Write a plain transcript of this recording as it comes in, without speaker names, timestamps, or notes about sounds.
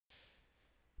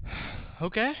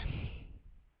Okay.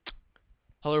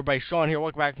 Hello everybody, Sean here.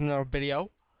 Welcome back to another video.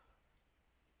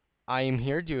 I am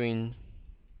here doing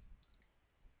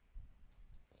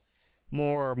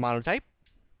more Momotype.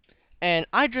 And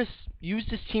I just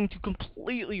used this team to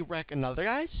completely wreck another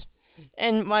guy's.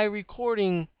 And my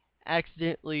recording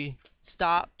accidentally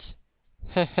stopped.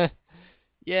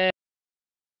 Yeah.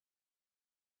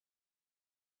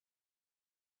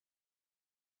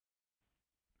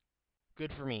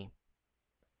 Good for me.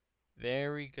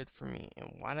 Very good for me. And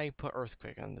why did I put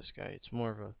Earthquake on this guy? It's more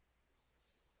of a...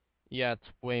 Yeah, it's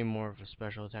way more of a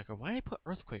special attacker. Why did I put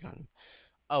Earthquake on him?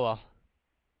 Oh well.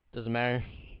 Doesn't matter.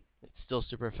 It's still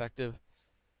super effective.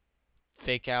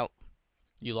 Fake out.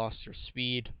 You lost your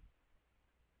speed.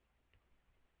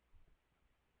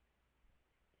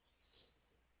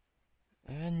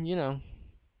 And, you know,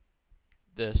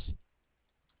 this.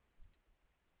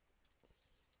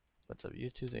 What's up,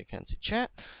 YouTube? They can't see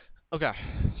chat. Okay,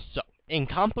 so,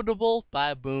 Incompatible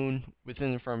Baboon with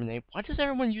an Infernape. Why does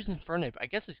everyone use Infernape? I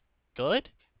guess it's good,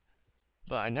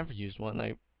 but I never used one.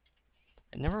 I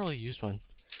never really used one.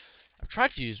 I've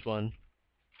tried to use one.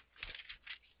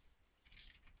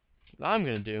 What I'm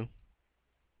gonna do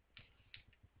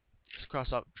is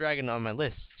cross off Dragon on my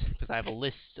list, because I have a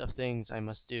list of things I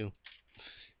must do.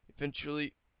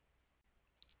 Eventually,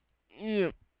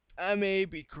 yeah, I may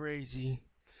be crazy,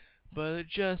 but it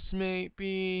just may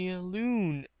be a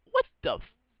loon. What the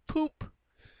poop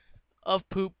of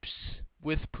poops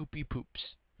with poopy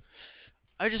poops?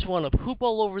 I just want to poop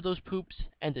all over those poops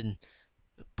and then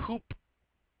poop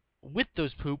with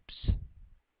those poops.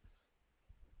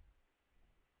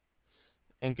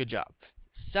 And good job.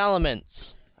 Salamence.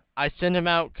 I sent him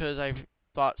out because I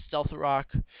thought Stealth Rock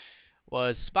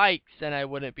was spikes and I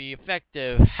wouldn't be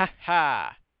effective. Ha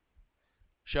ha.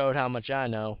 Showed how much I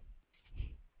know.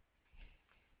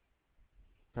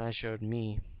 I showed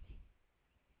me.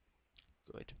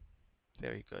 Good.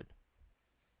 Very good.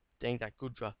 Dang that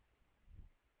Gudra.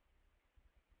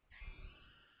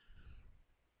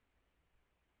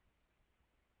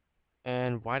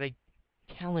 And why'd I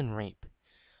Talon Rape?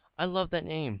 I love that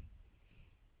name.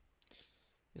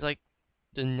 It's like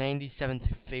the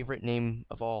 97th favorite name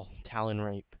of all, Talon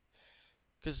Rape.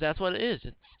 Because that's what it is.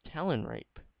 It's Talon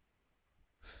Rape.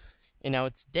 And now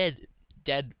it's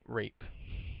dead rape.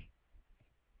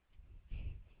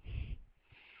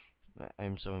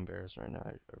 I'm so embarrassed right now.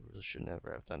 I really should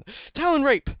never have done it. Talon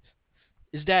Rape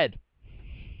is dead.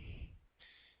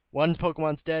 One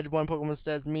Pokemon's dead. One Pokemon's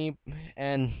dead. Me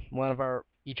and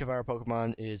each of our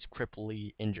Pokemon is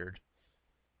cripply injured.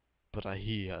 But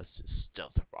he has his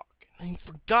Stealth Rock. I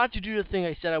forgot to do the thing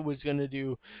I said I was gonna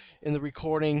do in the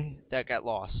recording that got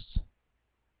lost.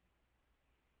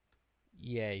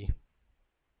 Yay.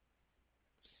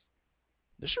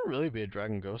 This should really be a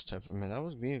Dragon Ghost type. I mean, that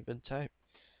would be a good type.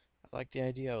 I like the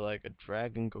idea of like a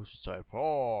Dragon Ghost type.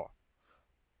 Oh,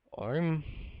 I'm.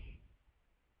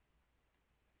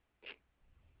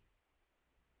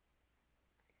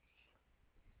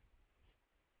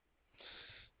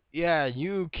 Yeah,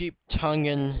 you keep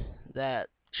tonguing that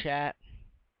chat.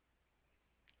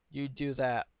 You do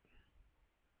that,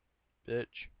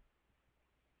 bitch.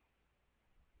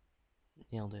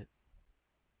 Nailed it.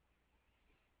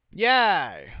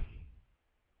 Yeah!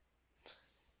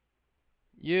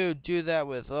 You do that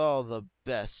with all the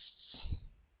bests.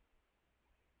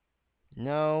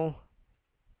 No.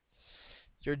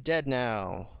 You're dead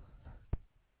now.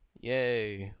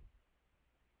 Yay.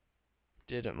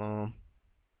 Did it, Mom.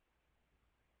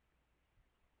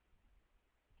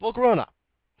 Volcarona!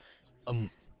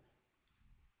 It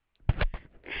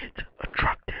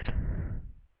attracted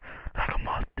like a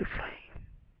moth to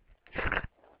flame.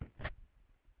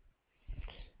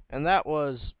 And that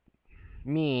was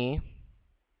me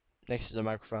next to the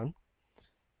microphone.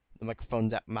 The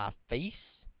microphone's at my face.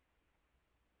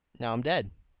 Now I'm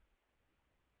dead.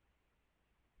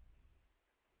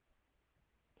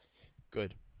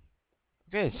 Good.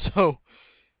 Okay, so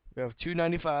we have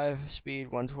 295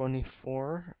 speed,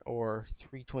 124, or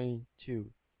 322.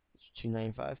 It's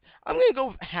 295. I'm gonna go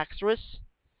with Haxorus.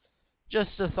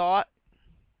 Just a thought.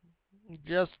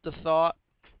 Just a thought.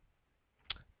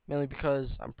 Mainly because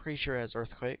I'm pretty sure it has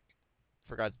Earthquake.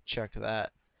 Forgot to check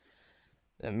that.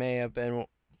 That may have been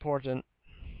important.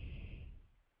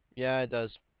 Yeah, it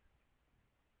does.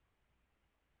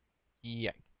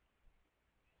 Yeah.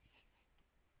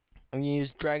 I'm gonna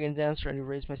use Dragon Dance, trying to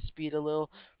raise my speed a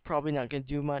little. Probably not gonna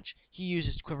do much. He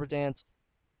uses Quiver Dance.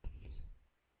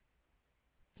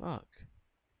 Fuck.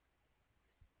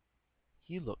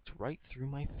 He looked right through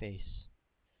my face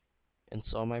and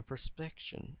saw my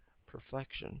perfection.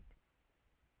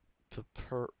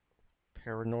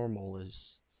 Paranormal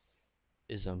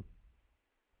ism.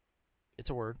 It's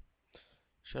a word.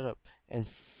 Shut up. And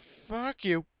fuck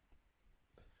you.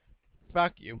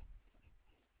 Fuck you.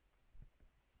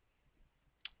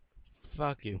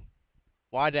 Fuck you.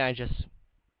 Why did I just...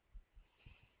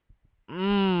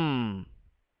 Mmm.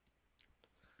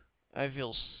 I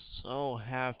feel so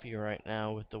happy right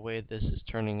now with the way this is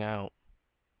turning out.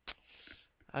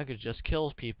 I could just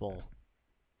kill people.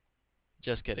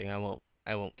 Just kidding. I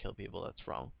won't kill people. That's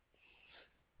wrong.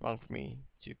 Wrong for me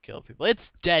to kill people. It's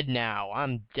dead now.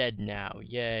 I'm dead now.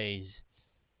 Yay.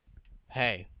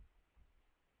 Hey,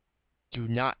 do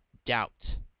not doubt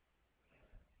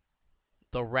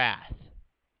the wrath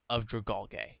of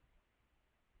Dragalge.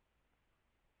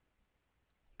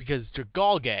 Because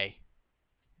Dragalge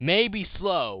may be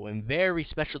slow and very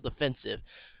special defensive,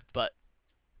 but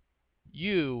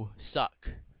you suck.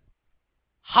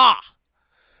 Ha!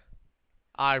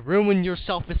 I ruined your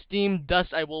self-esteem, thus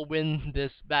I will win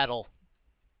this battle.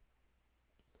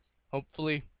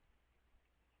 Hopefully.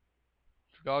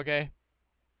 Dragalge.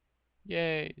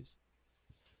 Yay.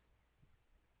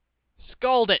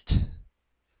 Scald it!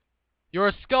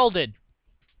 You're scalded!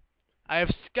 I have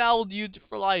scalded you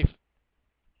for life.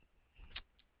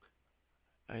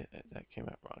 That came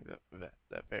out wrong.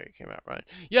 That very came out wrong.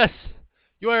 Yes!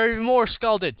 You are even more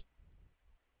scalded!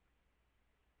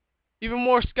 Even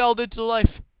more scalded to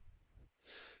life.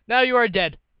 Now you are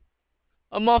dead.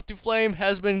 A moth to flame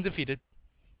has been defeated.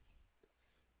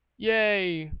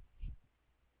 Yay!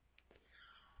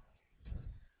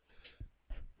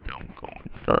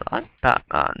 I'm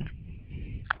Batman.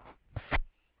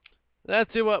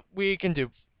 Let's see what we can do.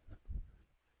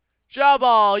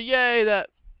 Jawball! Yay! That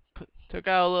took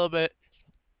out a little bit.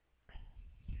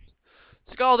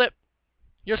 Scald it!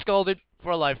 You're scalded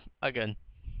for life again.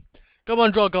 Come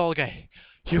on, Dragalge.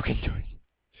 You can do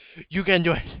it. You can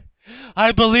do it.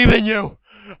 I believe in you.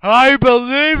 I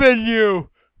believe in you.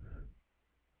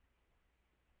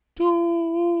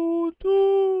 Do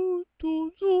do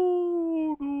do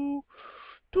do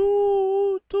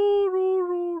do do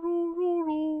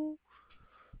do.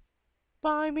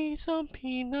 Buy me some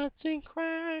peanuts and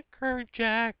cracker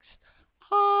jacks.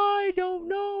 I don't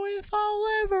know if I'll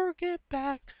ever get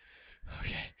back.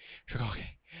 Okay,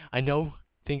 okay. I know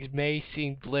things may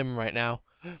seem glim right now,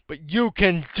 but you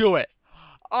can do it.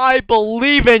 I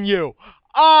believe in you.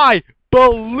 I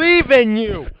believe in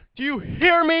you. Do you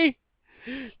hear me?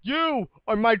 You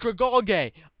are my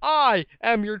Dragalge. I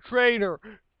am your trainer.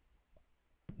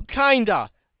 Kinda.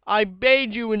 I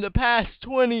made you in the past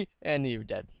 20... And you're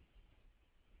dead.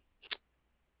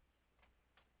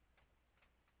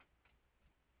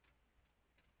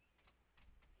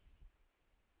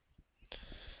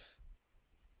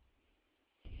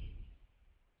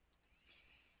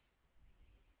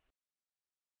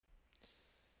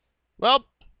 Well,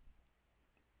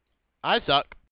 I suck.